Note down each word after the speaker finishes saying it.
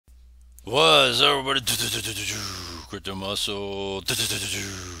What's up, everybody? Crypto Muscle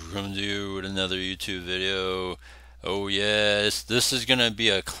coming to you with another YouTube video. Oh yes, this is gonna be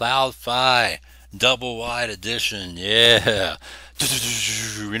a CloudFi double wide edition. Yeah.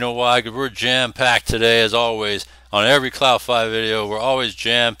 You know why? Because we're jam packed today, as always. On every CloudFi video, we're always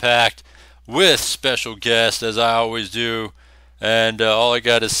jam packed with special guests, as I always do. And all I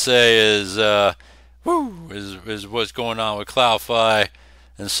gotta say is, is what's going on with CloudFi.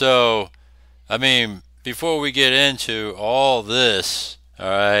 And so, I mean, before we get into all this, all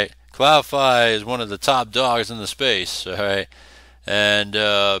right, CloudFi is one of the top dogs in the space, all right. And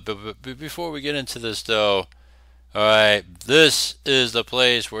but before we get into this, though, all right, this is the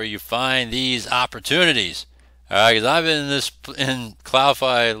place where you find these opportunities, all right. Because I've been in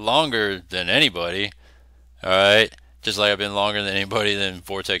CloudFi longer than anybody, all right. Just like I've been longer than anybody in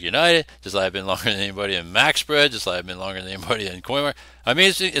Vortic United, just like I've been longer than anybody in MaxSpread, just like I've been longer than anybody in CoinMarket. I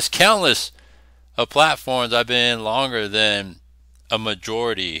mean, it's countless of platforms I've been in longer than a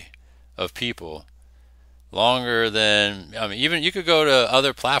majority of people. Longer than, I mean, even you could go to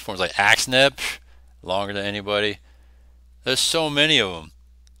other platforms like AxeNet, longer than anybody. There's so many of them,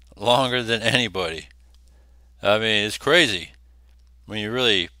 longer than anybody. I mean, it's crazy when you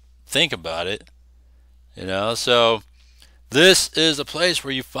really think about it, you know. So this is a place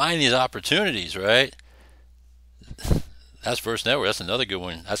where you find these opportunities, right? That's First Network. That's another good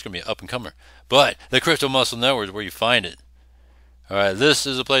one. That's going to be an up-and-comer. But the Crypto Muscle Network is where you find it. All right, this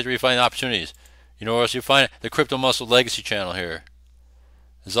is a place where you find opportunities. You know where else you find it? The Crypto Muscle Legacy channel here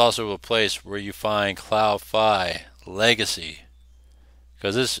is also a place where you find CloudFi Legacy,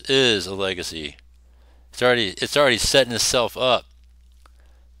 because this is a legacy. It's already setting itself up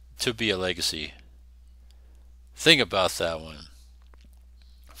to be a legacy. Think about that one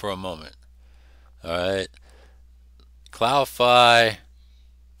for a moment. All right. CloudFi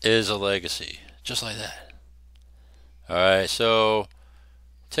is a legacy, just like that. All right, so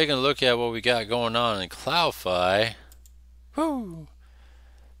taking a look at what we got going on in CloudFi. Whoo!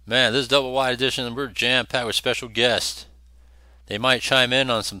 Man, this double wide edition, we're jam-packed with special guests. They might chime in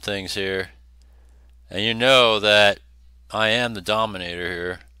on some things here. And you know that I am the dominator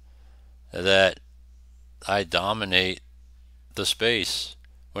here. That I dominate the space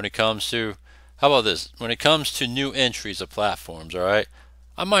when it comes to, how about this? When it comes to new entries of platforms, all right?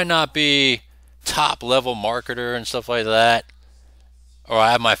 I might not be top level marketer and stuff like that, or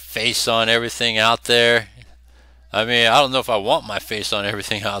I have my face on everything out there. I mean, I don't know if I want my face on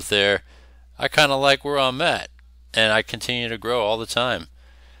everything out there. I kind of like where I'm at, and I continue to grow all the time.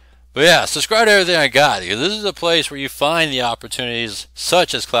 But yeah, subscribe to everything I got, because this is a place where you find the opportunities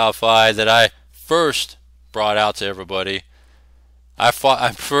such as CloudFi that I first brought out to everybody. I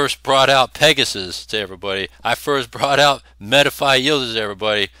first brought out Pegasus to everybody. I first brought out MetaFi Yields to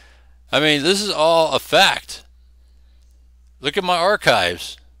everybody. I mean, this is all a fact. Look at my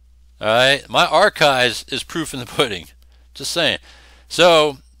archives. All right, my archives is proof in the pudding. Just saying.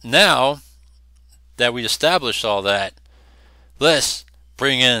 So now that we established all that, let's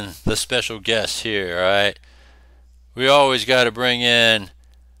bring in the special guest here. All right, we always got to bring in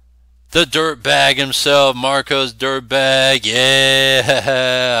the dirtbag himself, Marco's dirtbag.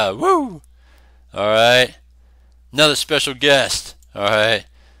 Yeah, woo! All right, another special guest. All right,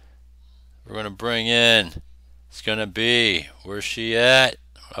 we're gonna bring in. It's gonna be, where's she at?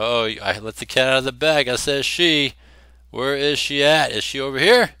 Oh, I let the cat out of the bag. I said she. Where is she at? Is she over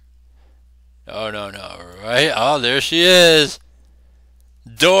here? Oh no, right? Oh, there she is.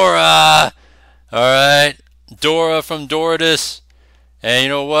 Dora. All right, Dora from Doratus. And you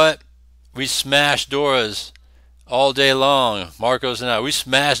know what? We smash Doras all day long. Marcos and I, we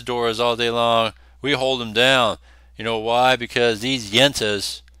smash Doras all day long. We hold them down. You know why? Because these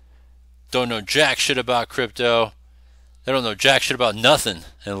yentas don't know jack shit about crypto. They don't know jack shit about nothing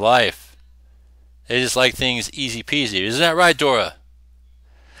in life. They just like things easy peasy. Isn't that right, Dora?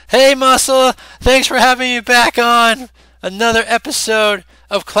 Hey, Muscle. Thanks for having me back on another episode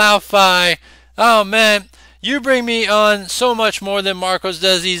of CloudFi. Oh, man. You bring me on so much more than Marcos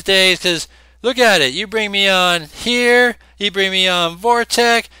does these days, because look at it. You bring me on here. You bring me on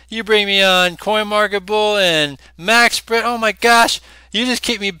Vortic. You bring me on CoinMarketable and MaxSpread. Oh, my gosh. You just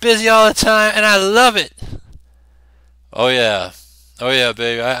keep me busy all the time, and I love it. Oh, yeah. Oh, yeah,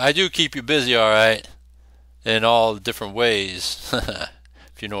 baby. I do keep you busy, all right, in all different ways,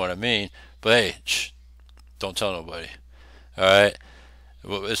 if you know what I mean. But, hey, shh, don't tell nobody, all right?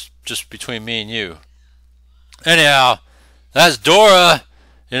 Well, it's just between me and you. Anyhow, that's Dora.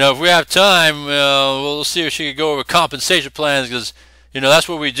 You know, if we have time, we'll see if she could go over compensation plans, because, you know, that's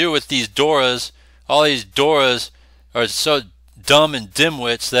what we do with these Doras. All these Doras are so dumb and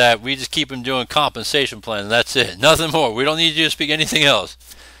dimwits that we just keep them doing compensation plans. That's it. Nothing more. We don't need you to speak anything else.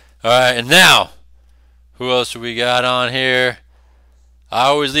 All right, and now, who else do we got on here? I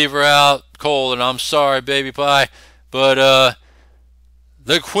always leave her out cold, and I'm sorry, baby pie. But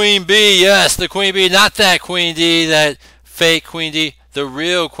the Queen Bee, yes, the Queen Bee, not that Queen D, that fake Queen D, the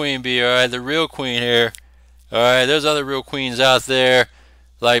real Queen Bee, all right, the real queen here. All right, there's other real queens out there,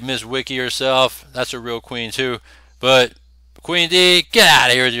 like Miss Wiki herself. That's a real queen too. But Queen D, get out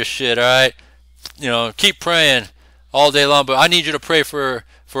of here with your shit, all right? You know, keep praying all day long, but I need you to pray for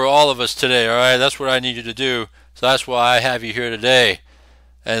all of us today, all right? That's what I need you to do. So that's why I have you here today.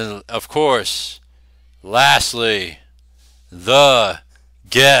 And of course, lastly, the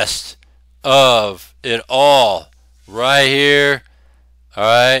guest of it all, right here. All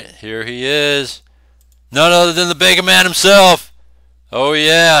right, here he is. None other than the Bacon Man himself. Oh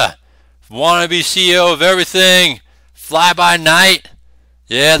yeah, wannabe CEO of everything, fly by night.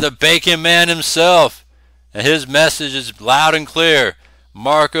 Yeah, the Bacon Man himself. And his message is loud and clear.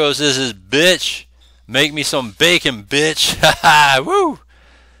 Marcos is his bitch. Make me some bacon, bitch. Haha, woo.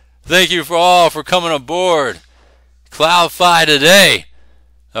 Thank you for coming aboard CloudFi today.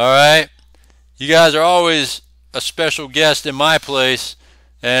 All right, you guys are always a special guest in my place,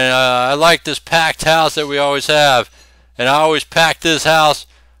 and I like this packed house that we always have. And I always pack this house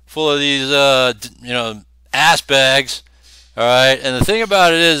full of these, you know, ass bags. All right, and the thing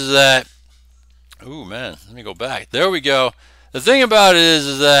about it is that, ooh man, let me go back. There we go. The thing about it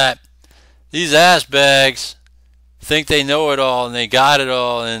is that these ass bags think they know it all and they got it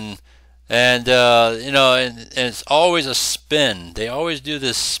all, and you know, and it's always a spin. They always do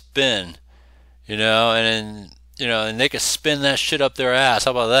this spin, you know, and you know, and they can spin that shit up their ass.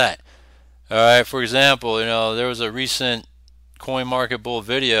 How about that? All right. For example, you know, there was a recent Coin Market Bull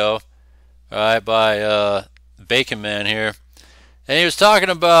video, all right, by Bacon Man here, and he was talking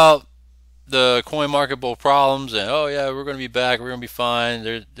about the Coin Market Bull problems, and oh yeah, we're gonna be back, we're gonna be fine.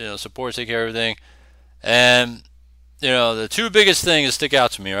 There's, you know, support, take care of everything, and you know, the two biggest things that stick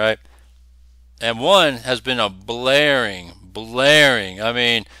out to me, right? And one has been a blaring. I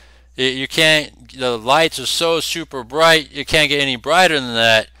mean, you can't, the lights are so super bright, you can't get any brighter than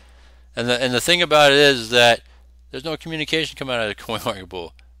that. And the thing about it is that there's no communication coming out of the Coin Market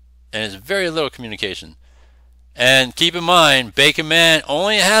Bull. And it's very little communication. And keep in mind, Bacon Man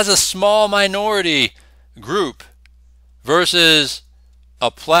only has a small minority group versus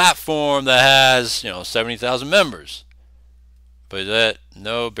a platform that has, you know, 70,000 members. But that,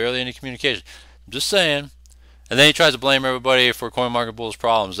 no, barely any communication. I'm just saying. And then he tries to blame everybody for CoinMarketBull's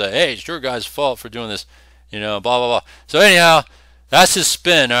problems. That, hey, it's your guys' fault for doing this, you know, blah, blah, blah. So anyhow, that's his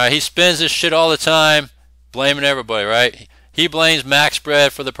spin, all right? He spins this shit all the time, blaming everybody, right? He blames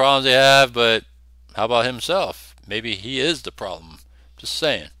MaxSpread for the problems they have, but how about himself? Maybe he is the problem. Just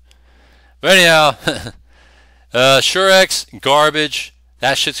saying. But anyhow, Surex, garbage.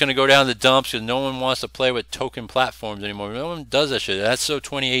 That shit's going to go down the dumps because no one wants to play with token platforms anymore. No one does that shit. That's so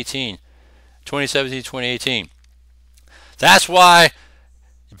 2018. 2017, 2018. That's why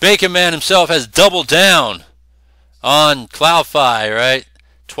Bacon Man himself has doubled down on CloudFi, right?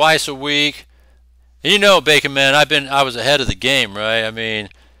 Twice a week. And you know, Bacon Man, I was ahead of the game, right? I mean,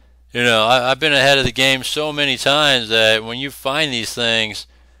 you know, I've been ahead of the game so many times that when you find these things,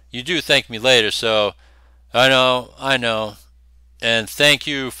 you do thank me later. So I know. And thank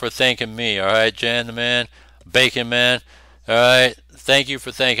you for thanking me, all right, Jan the Man, Bacon Man, all right? Thank you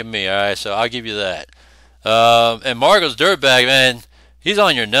for thanking me, all right? So I'll give you that. And Marco's Dirtbag, man, he's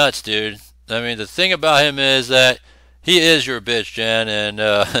on your nuts, dude. I mean, the thing about him is that he is your bitch, Jan, and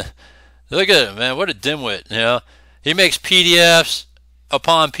look at him, man. What a dimwit, you know? He makes PDFs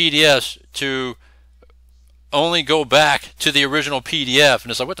upon PDFs to only go back to the original PDF, and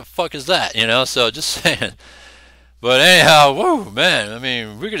it's like, what the fuck is that, you know? So just saying. But anyhow, whoa, man, I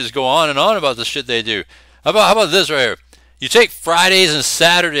mean, we could just go on and on about the shit they do. How about this right here? You take Fridays and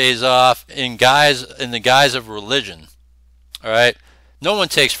Saturdays off in the guise of religion. All right? No one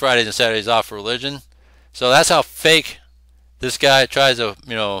takes Fridays and Saturdays off for religion. So that's how fake this guy tries to,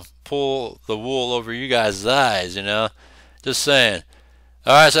 you know, pull the wool over you guys' eyes, you know? Just saying.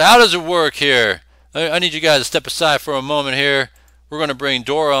 All right, so how does it work here? I need you guys to step aside for a moment here. We're going to bring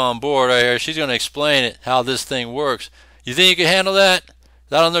Dora on board right here. She's going to explain it, how this thing works. You think you can handle that?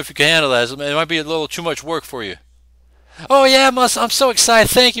 I don't know if you can handle that. It might be a little too much work for you. Oh, yeah, Muscle. I'm so excited.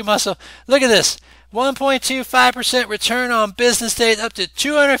 Thank you, Muscle. Look at this. 1.25% return on business days up to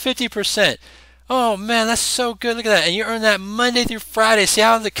 250%. Oh, man, that's so good. Look at that. And you earn that Monday through Friday. See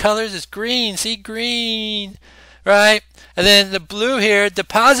how the colors is green? See, green. right? And then the blue here,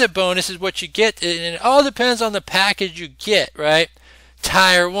 deposit bonus, is what you get, and it all depends on the package you get, right?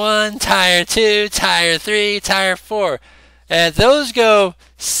 Tier 1, Tier 2, Tier 3, Tier 4. And those go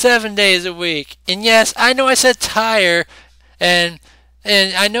 7 days a week. And yes, I know I said tier, and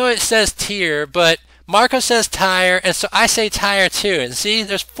I know it says tier, but Marco says tire, and so I say Tier 2. And see,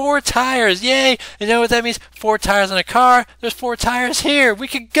 there's 4 tires. Yay! You know what that means? 4 tires on a car. There's 4 tires here. We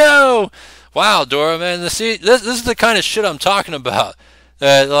could go. Wow, Dora, man. See, this is the kind of shit I'm talking about.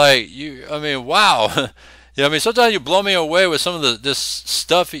 Like, I mean, wow. Yeah, I mean, sometimes you blow me away with some of this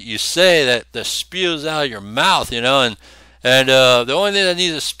stuff that you say that spews out of your mouth, you know, and the only thing that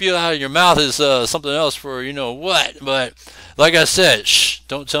needs to spew out of your mouth is something else for you know what. But like I said, shh,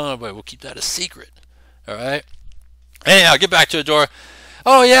 don't tell anybody. We'll keep that a secret. All right. Anyhow, get back to it, Dora.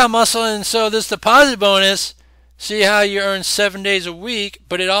 Oh yeah, Muscle, and so this deposit bonus. See how you earn 7 days a week,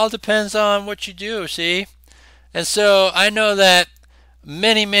 but it all depends on what you do. See, and so I know that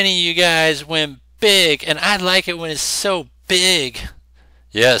many of you guys went big, and I like it when it's so big.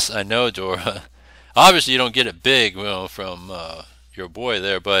 Yes, I know, Dora. Obviously, you don't get it big, you know, from your boy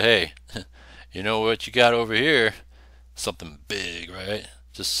there, but hey, you know what you got over here? Something big, right?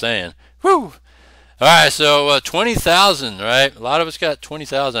 Just saying. Woo! All right, so 20,000, right? A lot of us got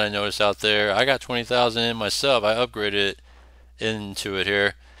 20,000. I noticed out there. I got 20,000 in myself. I upgraded it into it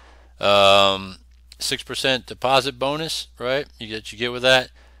here. 6% deposit bonus, right? You get with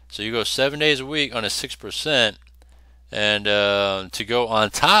that. So you go 7 days a week on a 6%, and to go on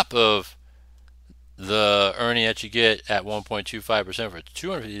top of the earning that you get at 1.25% for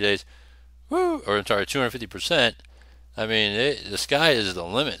 250 days, woo, or I'm sorry, 250%. I mean, the sky is the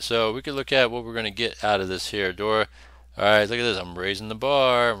limit. So we could look at what we're going to get out of this here, Dora. All right, look at this. I'm raising the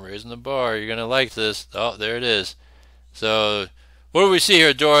bar. I'm raising the bar. You're going to like this. Oh, there it is. So what do we see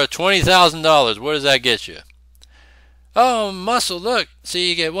here, Dora? $20,000. What does that get you? Oh, Muscle, look.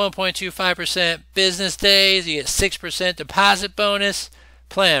 See, you get 1.25% business days. You get 6% deposit bonus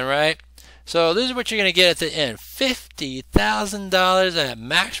plan, right? So this is what you're going to get at the end. $50,000 at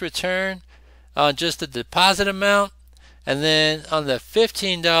max return on just the deposit amount. And then on the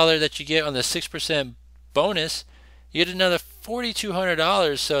 $15 that you get on the 6% bonus, you get another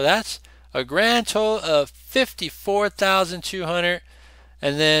 $4,200. So that's a grand total of $54,200.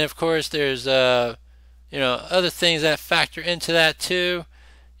 And then, of course, there's you know, other things that factor into that too.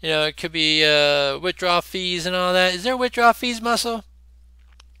 You know, it could be withdrawal fees and all that. Is there withdrawal fees, Muscle?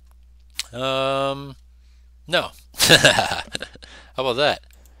 No. How about that?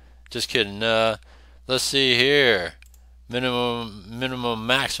 Just kidding. Let's see here. Minimum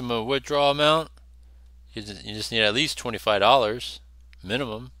maximum withdrawal amount. You just need at least $25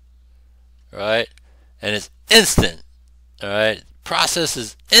 minimum, right? And it's instant. All right, process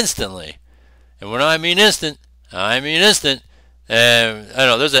is instantly. And when I mean instant, I mean instant. And I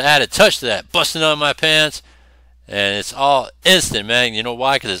know there's an added touch to that, busting on my pants, and it's all instant, man. You know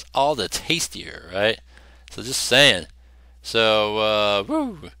why? Because it's all the tastier, right? So just saying. So,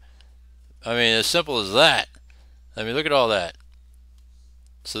 woo. I mean, as simple as that. I mean, look at all that.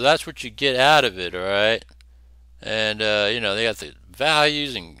 So that's what you get out of it, all right? And, you know, they got the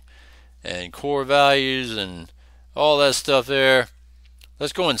values and core values and all that stuff there.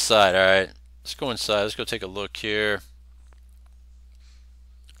 Let's go inside, all right? Let's go inside. Let's go take a look here.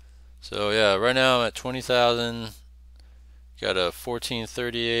 So, yeah, right now I'm at 20,000. Got a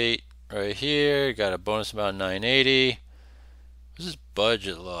 1438 right here. Got a bonus amount 980. What's this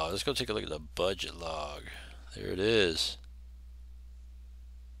budget log? Let's go take a look at the budget log. There it is.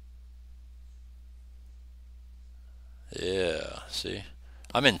 Yeah, see?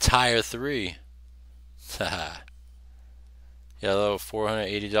 I'm in Tier 3. Haha. Got a little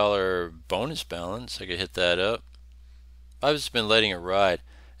 $480 bonus balance. I could hit that up. I've just been letting it ride.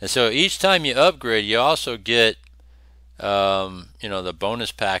 And so each time you upgrade, you also get, you know, the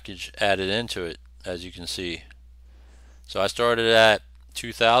bonus package added into it, as you can see. So I started at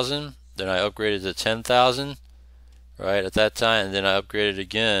 2,000, then I upgraded to 10,000, right, at that time, and then I upgraded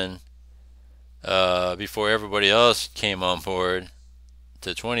again before everybody else came on board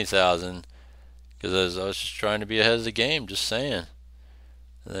to 20,000, because I was just trying to be ahead of the game, just saying.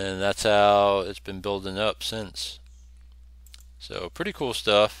 And that's how it's been building up since. So pretty cool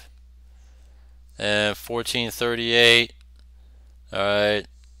stuff. And 1438. Alright,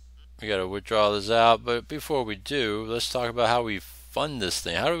 we got to withdraw this out, but before we do, let's talk about how we fund this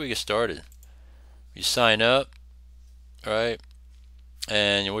thing. How do we get started? You sign up, right?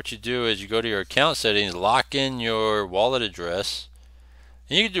 And what you do is you go to your account settings, lock in your wallet address.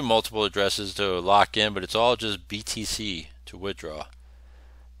 And you can do multiple addresses to lock in, but it's all just BTC to withdraw.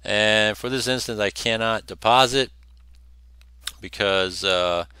 And for this instance, I cannot deposit because,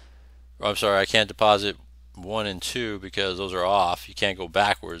 I'm sorry, I can't deposit 1 and 2 because those are off. You can't go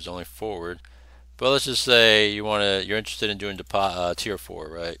backwards, only forward. But let's just say you're interested in doing tier 4,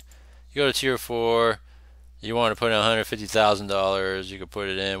 right? You go to tier 4, you want to put in $150,000. You can put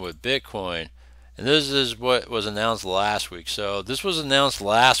it in with Bitcoin. And this is what was announced last week. So this was announced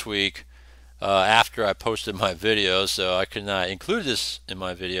last week after I posted my video, so I could not include this in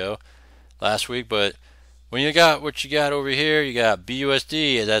my video last week. But when you got what you got over here, you got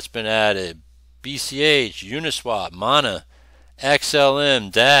BUSD that's been added, BCH, Uniswap, Mana,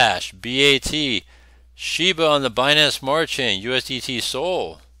 XLM, Dash, BAT, Shiba on the Binance Smart Chain, USDT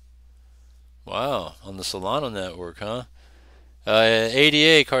Sol. Wow, on the Solana network, huh?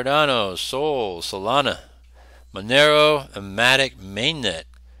 ADA, Cardano, Sol, Solana, Monero, and Matic Mainnet.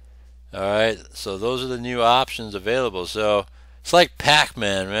 Alright, so those are the new options available. So it's like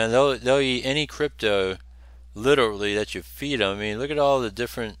Pac-Man, man. They'll eat any crypto, literally, that you feed them. I mean, look at all the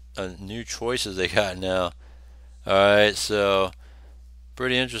different new choices they got now. Alright, so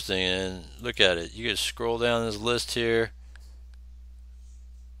pretty interesting. And look at it. You can scroll down this list here.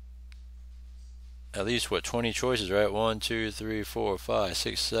 At least, what, 20 choices, right? 1, 2, 3, 4, 5,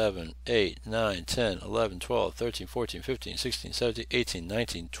 6, 7, 8, 9, 10, 11, 12, 13, 14, 15, 16, 17, 18,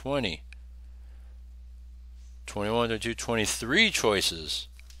 19, 20, 21, 22, 23 choices.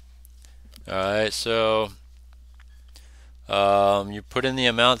 Alright, so you put in the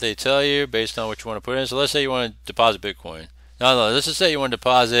amount they tell you based on what you want to put in. So let's say you want to deposit Bitcoin. No, let's just say you want to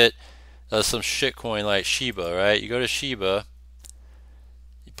deposit some shitcoin like Shiba, right? You go to Shiba,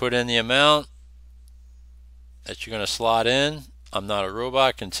 you put in the amount that you're going to slot in. I'm not a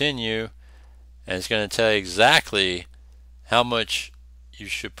robot, continue, and it's going to tell you exactly how much you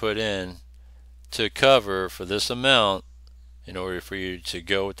should put in to cover for this amount in order for you to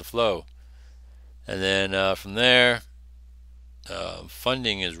go with the flow. And then from there,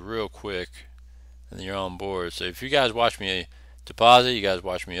 funding is real quick, and then you're on board. So if you guys watch me deposit, you guys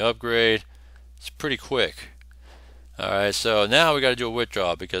watch me upgrade, it's pretty quick. Alright, so now we got to do a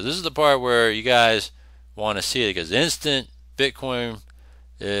withdrawal, because this is the part where you guys want to see it, because instant Bitcoin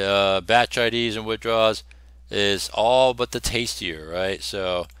batch IDs and withdrawals is all but the tastier, right?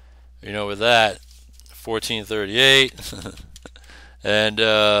 So with that, 1438 and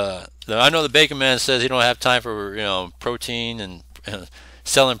I know the Bacon Man says he don't have time for protein and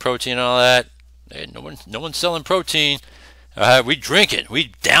selling protein and all that. Hey, no one's selling protein. We drink it,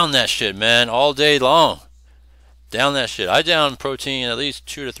 we down that shit, man, all day long. Down that shit. I down protein at least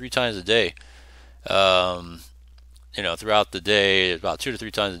 2 to 3 times a day. Throughout the day, about 2 to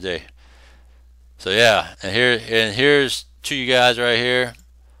 3 times a day. So yeah, and here's to you guys right here.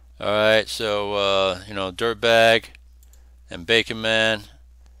 All right, so Dirtbag and Bacon Man.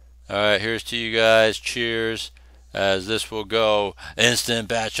 All right, here's to you guys. Cheers, as this will go instant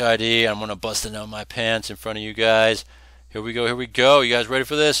batch ID. I'm gonna bust it out my pants in front of you guys. Here we go. Here we go. You guys ready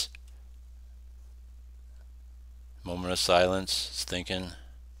for this? Moment of silence. It's thinking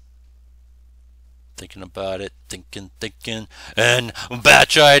about it, thinking, and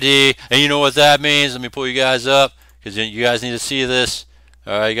batch ID, and you know what that means. Let me pull you guys up, because you guys need to see this.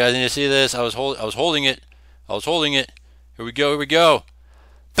 All right, you guys need to see this. I was holding it. Here we go.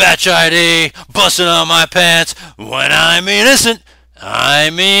 Batch ID, busting on my pants. When I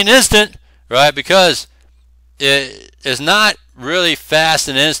mean instant, right? Because it is not really fast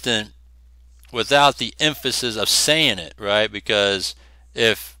and instant without the emphasis of saying it, right? Because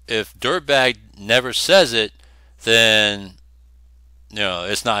if Dirtbag never says it, then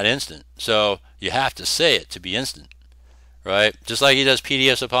it's not instant. So you have to say it to be instant, right? Just like he does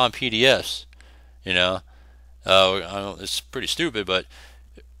PDFs upon PDFs. I don't, it's pretty stupid, but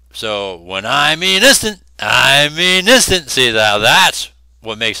so when I mean instant. See, now that's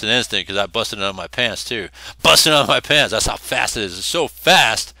what makes it instant, because I busted it on my pants too. Busting on my pants. That's how fast it is. It's so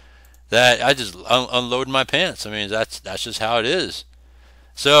fast that I just unloaded my pants. I mean, that's just how it is.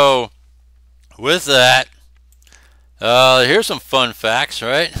 So with that, here's some fun facts,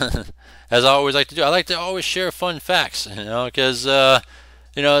 right? As I always like to do. I like to always share fun facts, because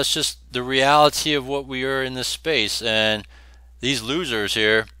it's just the reality of what we are in this space. And these losers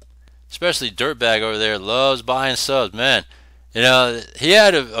here, especially Dirtbag over there, loves buying subs, man. He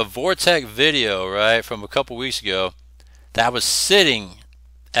had a Vortic video, right, from a couple weeks ago that was sitting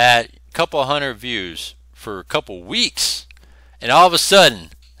at a couple hundred views for a couple weeks, and all of a sudden,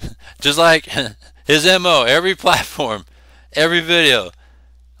 just like his MO, every platform, every video,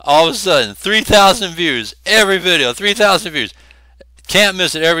 all of a sudden 3,000 views, every video, 3,000 views. Can't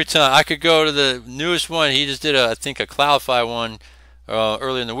miss it every time. I could go to the newest one. He just did I think a CloudFi one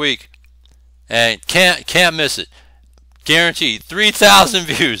early in the week, and can't miss it. Guaranteed 3,000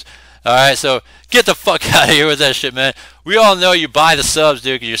 views. All right, so get the fuck out of here with that shit, man. We all know you buy the subs,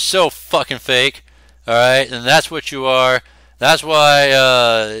 dude, because you're so fucking fake. All right, and that's what you are. That's why,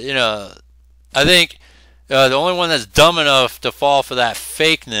 you know, I think the only one that's dumb enough to fall for that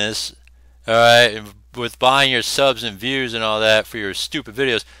fakeness, all right, with buying your subs and views and all that for your stupid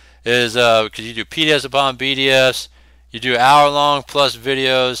videos, is because you do PDFs upon BDFs, you do hour-long plus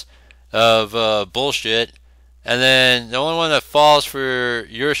videos of bullshit. And then the only one that falls for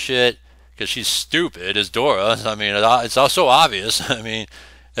your shit, because she's stupid, is Dora. I mean, it's also obvious. I mean,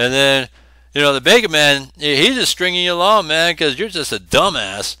 and then, you know, the Bacon Man, he's just stringing you along, man, because you're just a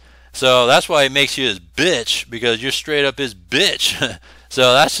dumbass. So that's why he makes you his bitch, because you're straight up his bitch.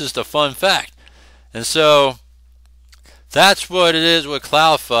 So that's just a fun fact. And so that's what it is with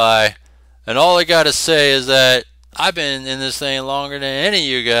CloudFi. And all I got to say is that I've been in this thing longer than any of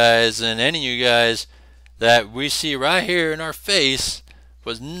you guys, and any of you guys that we see right here in our face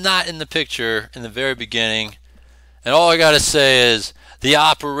was not in the picture in the very beginning. And all I got to say is the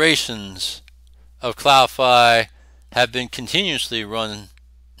operations of CloudFi have been continuously run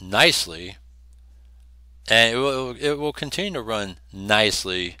nicely, and it will continue to run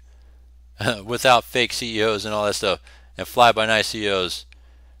nicely without fake CEOs and all that stuff and fly-by-night CEOs.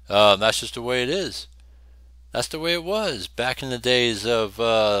 That's just the way it is. That's the way it was back in the days of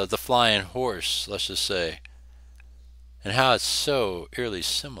the flying horse, let's just say. And how it's so eerily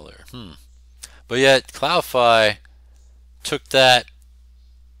similar. But yet, CloudFi took that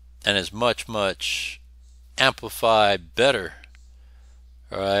and is much, much amplified better.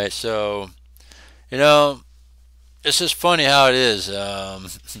 Alright, so, you know, it's just funny how it is.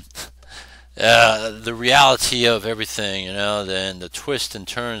 The reality of everything, you know, then the twists and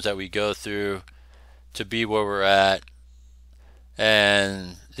turns that we go through to be where we're at.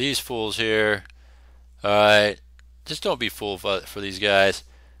 And these fools here, alright, just don't be fooled for these guys.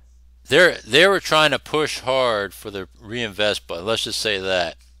 They were trying to push hard for the reinvest button, let's just say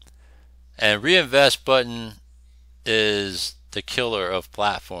that. And reinvest button is the killer of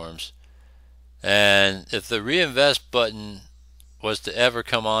platforms. And if the reinvest button was to ever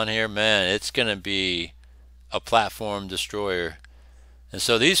come on here, man, it's going to be a platform destroyer. And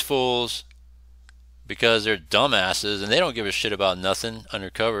so these fools, because they're dumbasses and they don't give a shit about nothing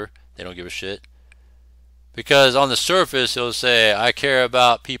undercover, they don't give a shit. Because on the surface, it'll say, I care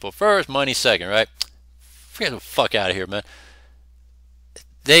about people first, money second, right? Get the fuck out of here, man.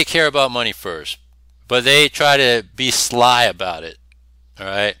 They care about money first, but they try to be sly about it, all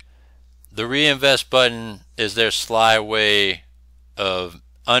right? The reinvest button is their sly way of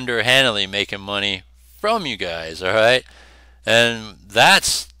underhandedly making money from you guys, all right? And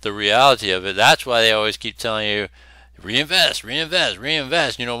that's the reality of it. That's why they always keep telling you, reinvest, reinvest,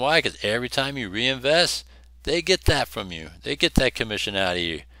 reinvest. You know why? Because every time you reinvest, they get that from you. They get that commission out of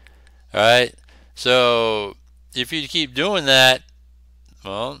you. Alright? So, if you keep doing that,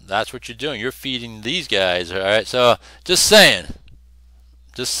 well, that's what you're doing. You're feeding these guys. Alright? So, just saying.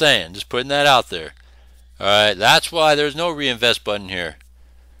 Just saying. Just putting that out there. Alright? That's why there's no reinvest button here.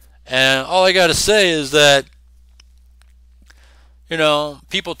 And all I got to say is that, you know,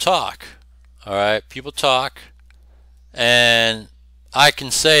 people talk. Alright? People talk. And I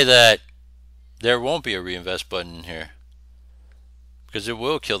can say that there won't be a reinvest button in here, because it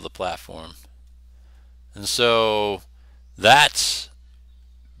will kill the platform. And so that's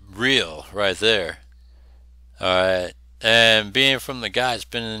real right there. Alright. And being from the guy that's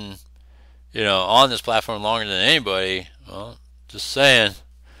been, you know, on this platform longer than anybody, well, just saying,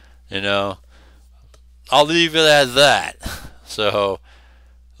 you know, I'll leave it at that. So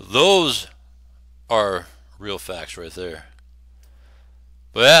those are real facts right there.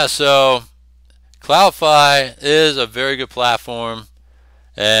 But yeah, so CloudFi is a very good platform,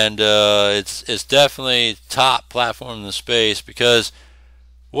 and it's definitely top platform in the space, because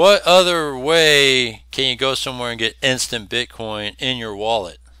what other way can you go somewhere and get instant Bitcoin in your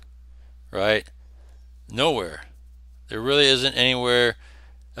wallet, right? Nowhere. There really isn't anywhere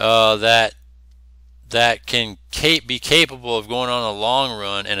that can be capable of going on a long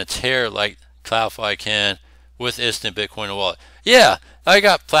run and a tear like CloudFi can with instant Bitcoin in the wallet. Yeah, I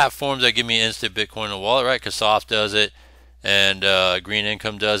got platforms that give me instant Bitcoin in the wallet, right? Because Soft does it, and Green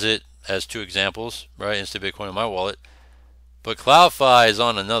Income does it, as two examples, right? Instant Bitcoin in my wallet. But CloudFi is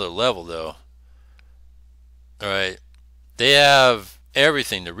on another level, though. All right, they have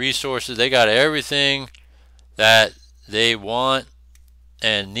everything, the resources. They got everything that they want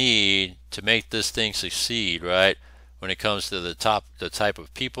and need to make this thing succeed, right? When it comes to the type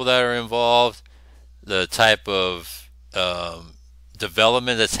of people that are involved, the type of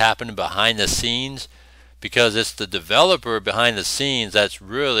development that's happening behind the scenes, because it's the developer behind the scenes that's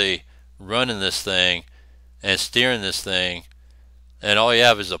really running this thing and steering this thing, and all you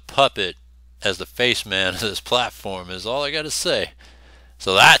have is a puppet as the face man of this platform, is all I got to say.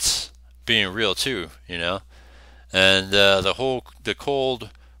 So that's being real too, you know. And the cold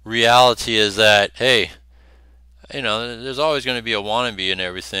reality is that, hey, you know, there's always going to be a wannabe in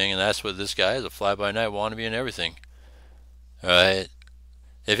everything, and that's what this guy is, a fly-by-night wannabe in everything. All right?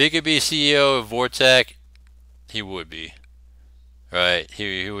 If he could be CEO of Vortic, he would be. Right?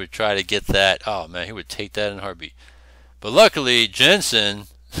 He would try to get that. Oh, man, he would take that in a heartbeat. But luckily, Jensen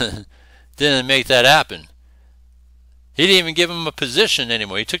didn't make that happen. He didn't even give him a position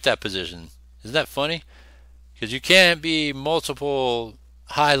anymore. He took that position. Isn't that funny? Because you can't be multiple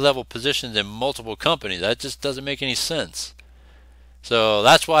high-level positions in multiple companies. That just doesn't make any sense. So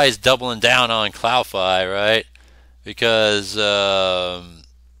that's why he's doubling down on CloudFi, right? Because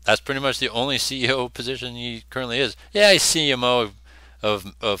that's pretty much the only CEO position he currently is. Yeah, he's CMO of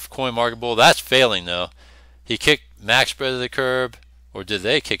CoinMarketable. That's failing, though. He kicked MaxSpread to the curb, or did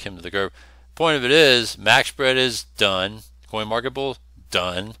they kick him to the curb? Point of it is, MaxSpread is done. CoinMarketable,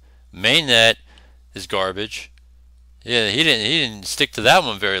 done. Mainnet is garbage. Yeah, he didn't stick to that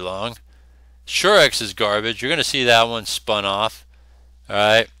one very long. Surex is garbage. You're going to see that one spun off. All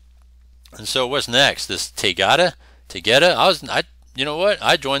right. And so what's next? This Tegeta? You know what?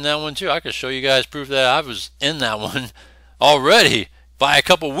 I joined that one too. I could show you guys proof that I was in that one already by a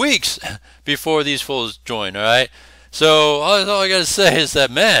couple weeks before these fools joined. All right. So all I got to say is that,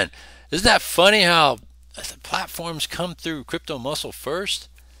 man, isn't that funny how the platforms come through Crypto Muscle first?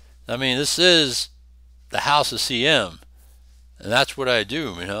 I mean, this is the house of CM, and that's what I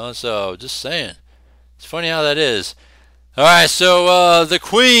do, you know. So just saying, it's funny how that is. All right, so the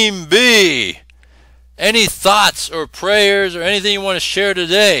Queen Bee, any thoughts or prayers or anything you want to share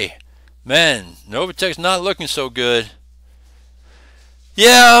today? Man, Novatech's not looking so good.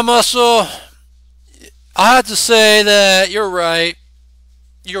 Yeah, Muscle, I have to say that you're right.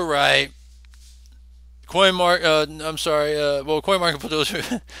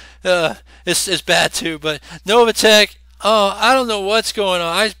 CoinMarketable, it's bad too, but Novatech, I don't know what's going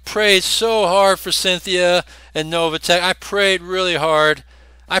on. I prayed so hard for Cynthia and Novatech. I prayed really hard.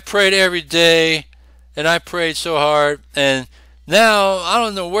 I prayed every day, and I prayed so hard, and now I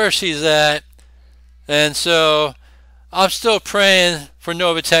don't know where she's at, and so I'm still praying for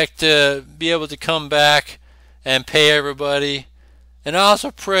Novatech to be able to come back and pay everybody. And I also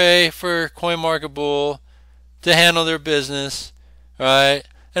pray for CoinMarketable to handle their business, right?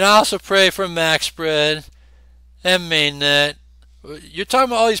 And I also pray for MaxSpread and Mainnet. You're talking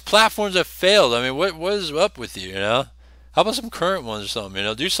about all these platforms that failed. I mean, what is up with you, you know? How about some current ones or something, you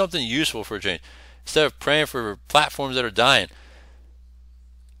know? Do something useful for a change instead of praying for platforms that are dying.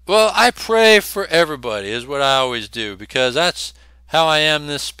 Well, I pray for everybody is what I always do, because that's how I am in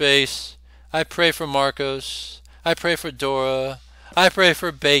this space. I pray for Marcos. I pray for Dora. I pray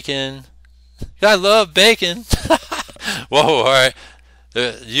for Bacon. I love bacon. Whoa, all right.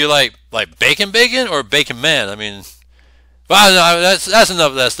 You like bacon or Bacon Man? I mean, well, no, that's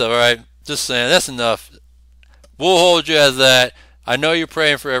enough of that stuff, all right? Just saying, that's enough. We'll hold you as that. I know you're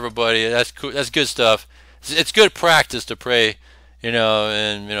praying for everybody. That's cool. That's good stuff. It's good practice to pray, you know,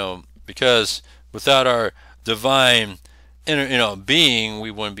 and you know, because without our divine being,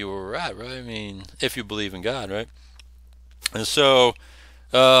 we wouldn't be where we're at, right? I mean, if you believe in God, right? And so,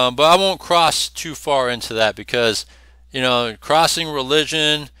 but I won't cross too far into that, because, you know, crossing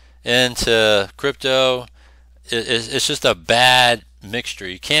religion into crypto, it's just a bad mixture.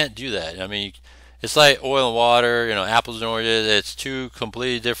 You can't do that. I mean, it's like oil and water, you know, apples and oranges. It's two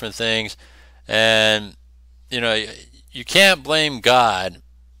completely different things. And, you know, you can't blame God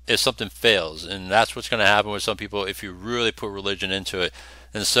if something fails. And that's what's going to happen with some people if you really put religion into it.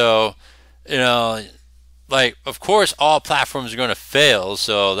 And so, you know, like, of course, all platforms are going to fail,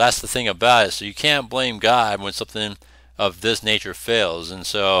 so that's the thing about it. So you can't blame God when something of this nature fails. And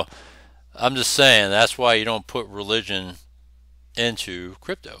so I'm just saying, that's why you don't put religion into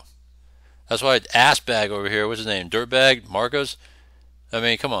crypto. That's why Assbag over here, what's his name, Dirtbag, Marcos? I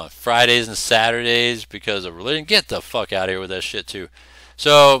mean, come on, Fridays and Saturdays because of religion? Get the fuck out of here with that shit, too.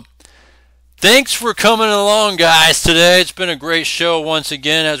 So thanks for coming along, guys, today. It's been a great show once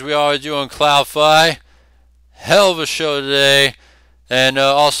again, as we always do on CloudFi. Hell of a show today. And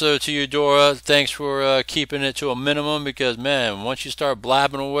also to you, Dora, thanks for keeping it to a minimum, because, man, once you start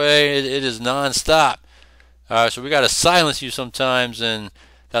blabbing away, it is non-stop. So we got to silence you sometimes, and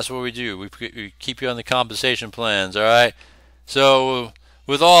that's what we do. We keep you on the compensation plans, all right? So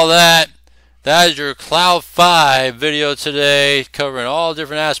with all that, that is your CloudFi video today, covering all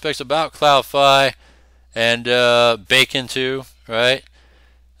different aspects about CloudFi and Bacon too, right?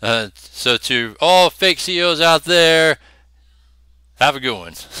 So to all fake CEOs out there, have a good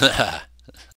one.